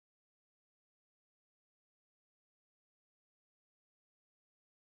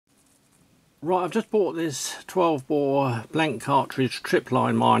Right, I've just bought this 12 bore blank cartridge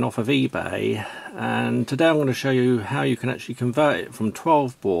tripline mine off of eBay, and today I'm going to show you how you can actually convert it from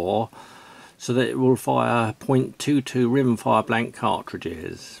 12 bore so that it will fire .22 rimfire blank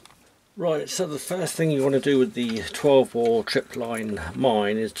cartridges. Right, so the first thing you want to do with the 12 bore tripline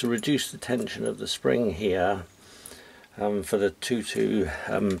mine is to reduce the tension of the spring here for the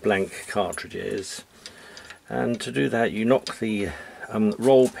 .22 blank cartridges. And to do that, you knock the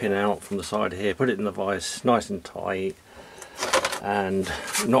roll pin out from the side here, put it in the vise nice and tight, and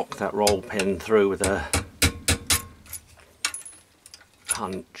knock that roll pin through with a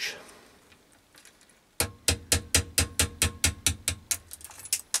punch.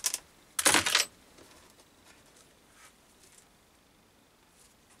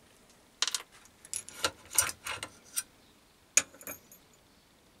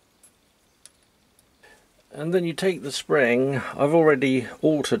 And then you take the spring. I've already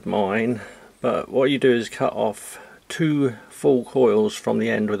altered mine, but what you do is cut off 2 full coils from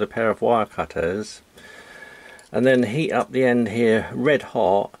the end with a pair of wire cutters, and then heat up the end here red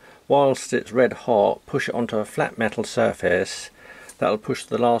hot. Whilst it's red hot, push it onto a flat metal surface. That'll push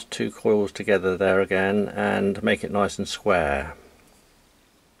the last 2 coils together there again and make it nice and square.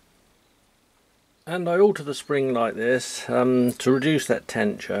 And I alter the spring like this to reduce that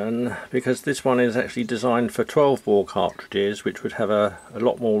tension, because this one is actually designed for 12 bore cartridges, which would have a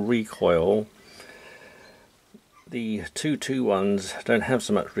lot more recoil. The 2.2 ones don't have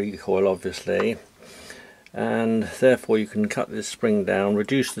so much recoil, obviously, and therefore you can cut this spring down,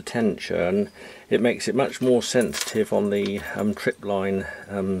 reduce the tension. It makes it much more sensitive on the tripline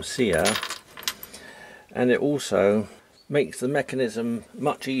sear, and it also makes the mechanism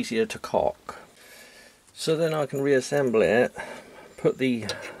much easier to cock. So then I can reassemble it, put the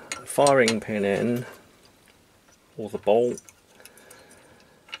firing pin in, or the bolt,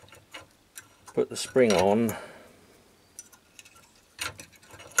 put the spring on,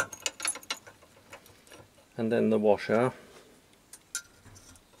 and then the washer.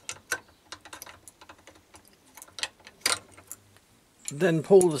 Then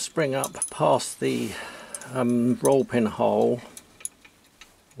pull the spring up past the roll pin hole,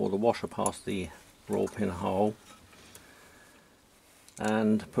 or the washer past the roll pin hole,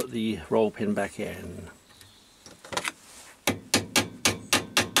 and put the roll pin back in.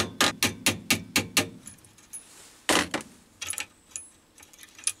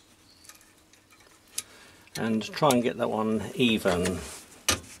 And try and get that one even.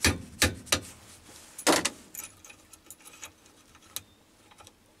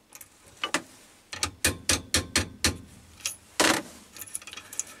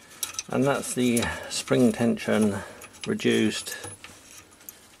 And that's the spring tension reduced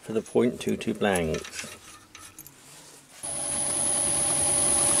for the .22 blanks.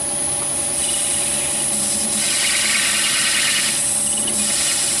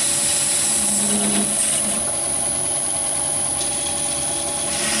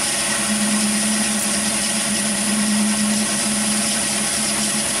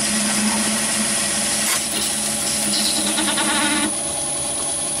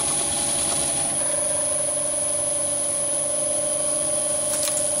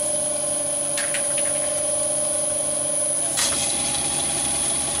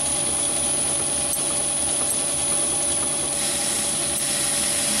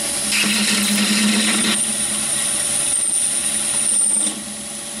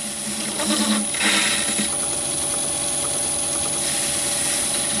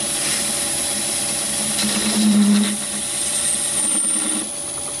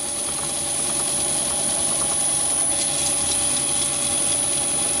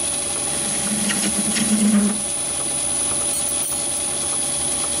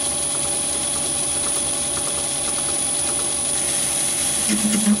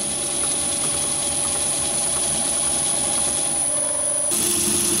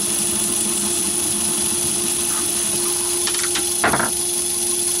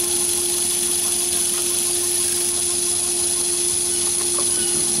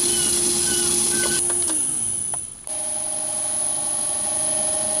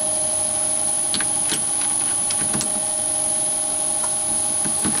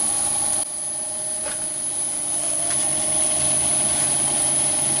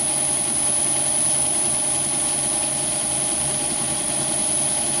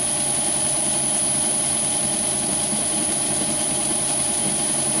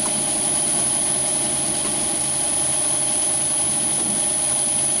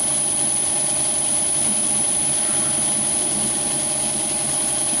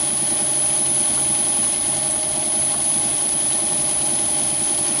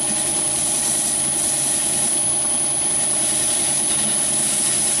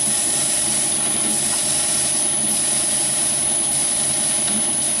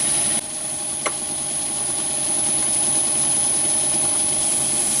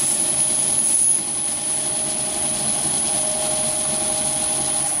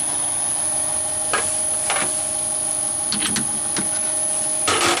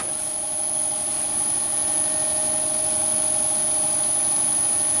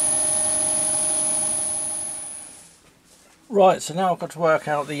 Right, so now I've got to work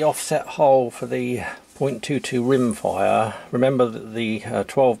out the offset hole for the .22 Rimfire. Remember that the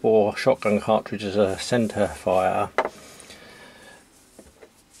 12 bore shotgun cartridge is a centre fire.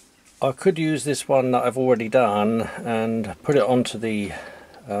 I could use this one that I've already done and put it onto the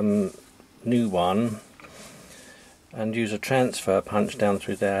new one and use a transfer punch down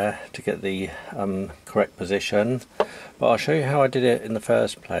through there to get the correct position. But I'll show you how I did it in the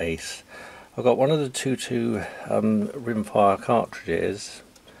first place. I got one of the .22 Rimfire cartridges,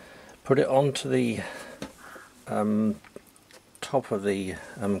 put it onto the top of the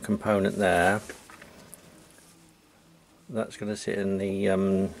component there. That's going to sit in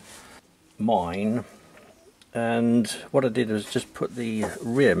the mine, and what I did was just put the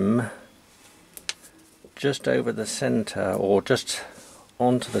rim just over the centre, or just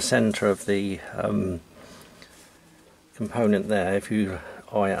onto the centre of the component there. If you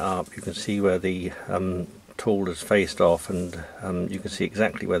eye it up, you can see where the tool is faced off, and you can see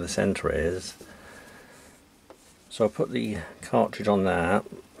exactly where the centre is. So I put the cartridge on that.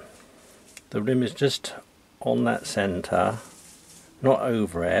 The rim is just on that centre, not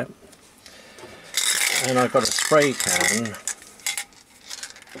over it, and I've got a spray can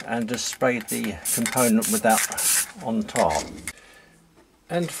and just sprayed the component with that on top.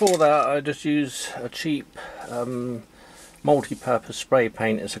 And for that I just use a cheap multi-purpose spray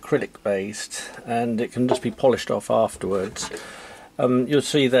paint. It's acrylic based and it can just be polished off afterwards. You'll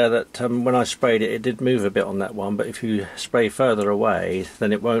see there that when I sprayed it, it did move a bit on that one, but if you spray further away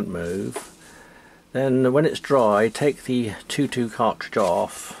then it won't move. Then when it's dry, take the .22 cartridge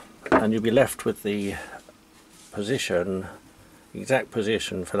off and you'll be left with the position, exact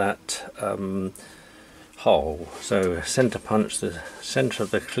position for that hole. So centre punch the centre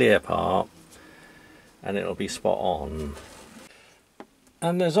of the clear part and it'll be spot on.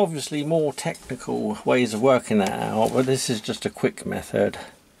 And there's obviously more technical ways of working that out, but this is just a quick method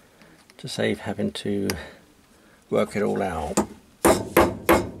to save having to work it all out.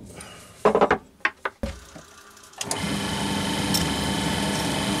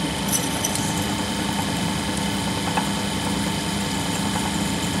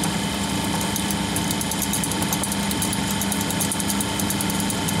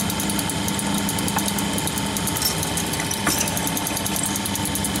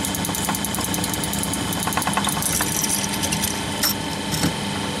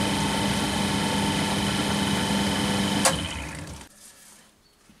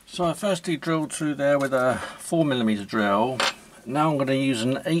 So I firstly drilled through there with a 4mm drill. Now I'm going to use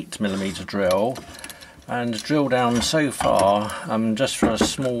an 8mm drill and drill down so far just for a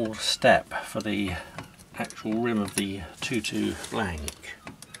small step for the actual rim of the .22 blank.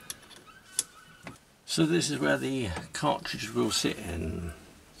 So this is where the cartridge will sit in.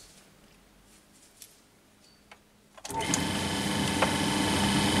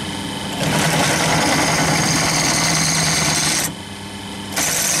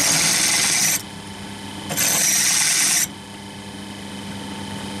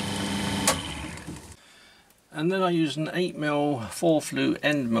 And then I use an 8mm 4-flute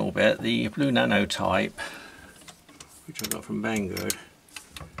end mill bit, the blue nano type, which I got from Banggood.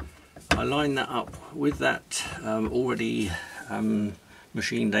 I line that up with that already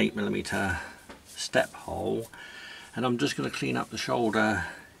machined 8mm step hole, and I'm just going to clean up the shoulder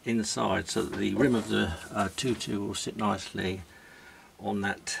inside so that the rim of the .22 will sit nicely on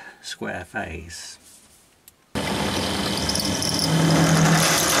that square face.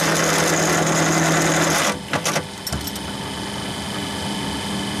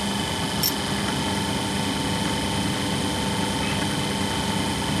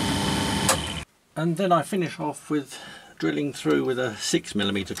 And then I finish off with drilling through with a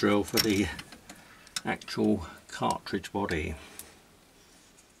 6mm drill for the actual cartridge body.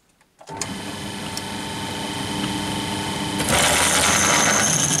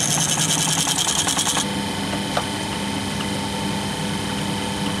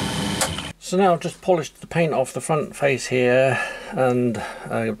 So now I've just polished the paint off the front face here and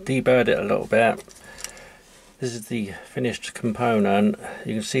deburred it a little bit. This is the finished component.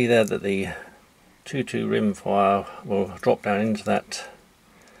 You can see there that the .22 Rimfire will drop down into that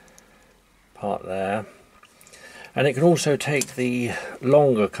part there, and it can also take the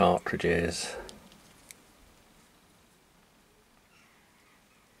longer cartridges.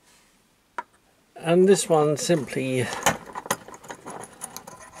 And this one simply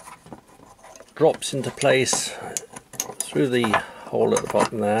drops into place through the hole at the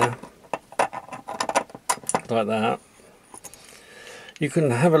bottom there, like that. You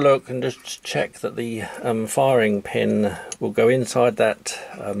can have a look and just check that the firing pin will go inside that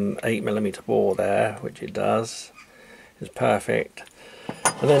 8mm bore there, which it does. is perfect.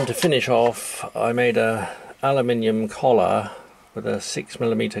 And then to finish off, I made a aluminium collar with a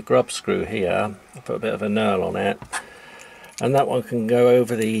 6mm grub screw here. I put a bit of a knurl on it, and that one can go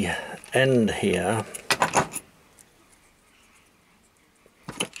over the end here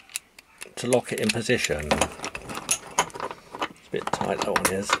to lock it in position. It's a bit tight, that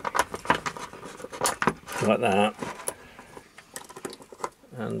one is. Like that,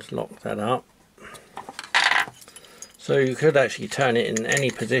 and lock that up. So you could actually turn it in any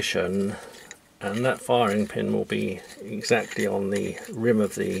position, and that firing pin will be exactly on the rim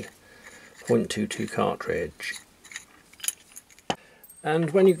of the .22 cartridge. And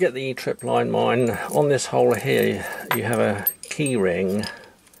when you get the tripline mine, on this hole here you have a key ring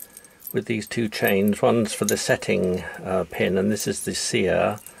with these two chains. One's for the setting pin, and this is the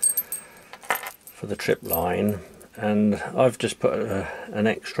sear for the tripline. And I've just put an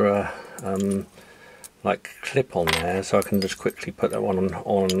extra like clip on there, so I can just quickly put that one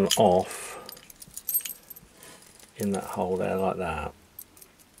on and off in that hole there, like that.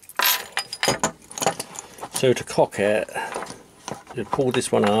 So to cock it, you pull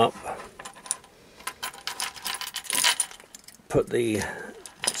this one up, put the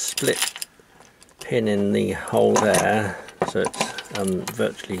split pin in the hole there, so it's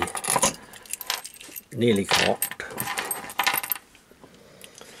virtually nearly cocked.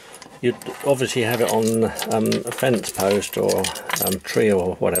 You'd obviously have it on a fence post or tree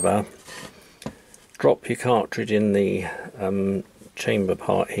or whatever. Drop your cartridge in the chamber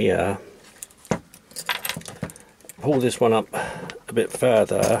part here. Pull this one up a bit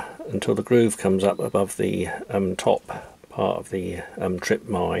further until the groove comes up above the top part of the trip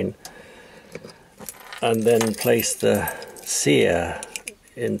mine, and then place the sear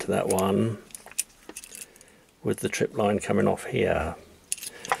into that one with the trip line coming off here.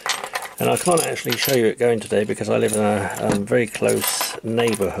 And I can't actually show you it going today because I live in a very close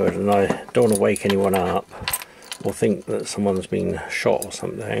neighbourhood, and I don't want to wake anyone up or think that someone's been shot or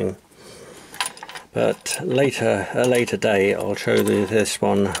something. But a later day I'll show you this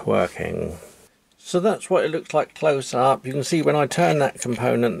one working. So that's what it looks like close up. You can see when I turn that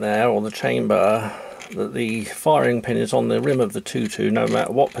component there, or the chamber, that the firing pin is on the rim of the .22 no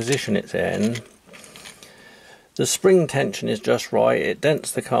matter what position it's in. The spring tension is just right, it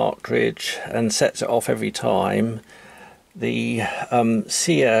dents the cartridge and sets it off every time. The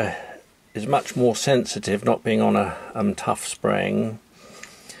sear is much more sensitive, not being on a tough spring,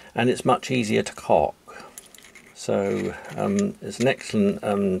 and it's much easier to cock. So it's an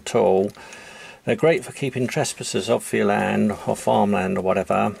excellent tool. They're great for keeping trespassers off your land or farmland or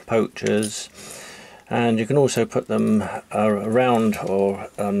whatever, poachers. And you can also put them around, or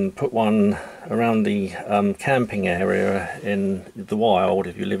put one around the camping area in the wild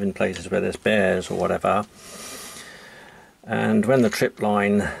if you live in places where there's bears or whatever. And when the trip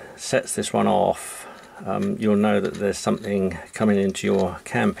line sets this one off, you'll know that there's something coming into your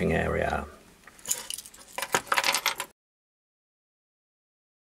camping area.